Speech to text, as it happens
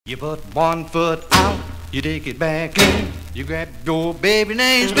You put one foot out, you take it back in. You grab your baby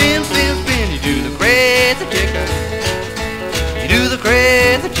name, spin, spin, spin. You do the crazy chicken. You do the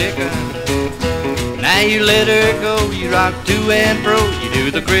crazy chicken. Now you let her go, you rock to and fro. You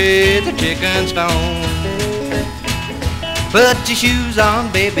do the crazy chicken stone. Put your shoes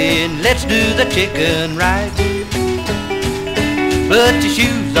on, baby, and let's do the chicken right. Put your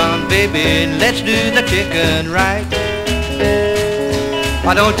shoes on, baby, and let's do the chicken right.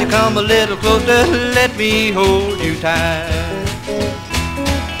 Why don't you come a little closer, let me hold you tight.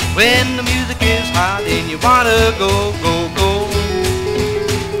 When the music is hot and you wanna go, go, go.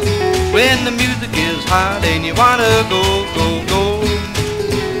 When the music is hot and you wanna go, go, go.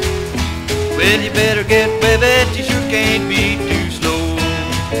 Well, you better get with it, you sure can't be too slow.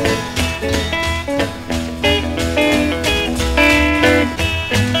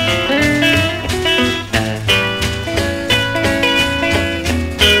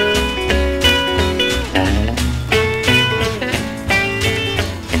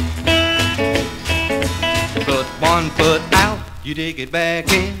 One foot out, you take it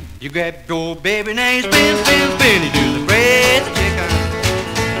back in. You grab your baby name, spin, spin, spin. You do the crazy chicken.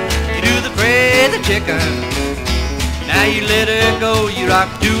 You do the crazy chicken. Now you let her go, you rock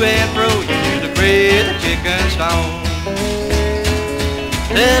to and fro. You do the crazy chicken stone.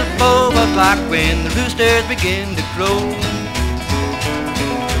 Till 4 o'clock when the roosters begin to crow.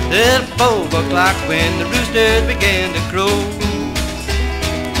 Till 4 o'clock when the roosters begin to crow.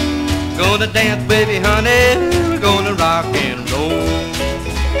 Gonna dance, baby, honey, we're gonna rock and roll.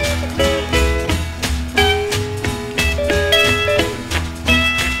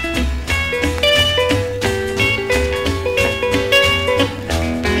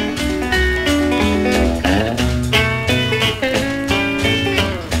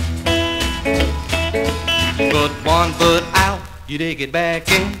 Put one foot out, you take it back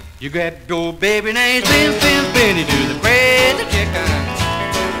in. You grab your baby name, spin, spin, spin. You do the crazy chicken.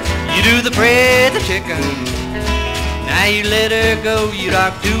 You do the crazy chicken. Now you let her go, you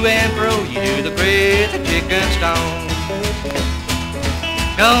rock to and fro. You do the crazy chicken stone.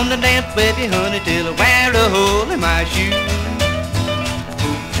 Gonna dance, baby, honey, till I wear a hole in my shoe.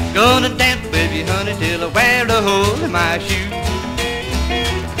 Gonna dance, baby, honey, till I wear a hole in my shoe.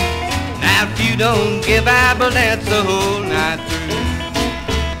 Now if you don't give, I will dance the whole night through.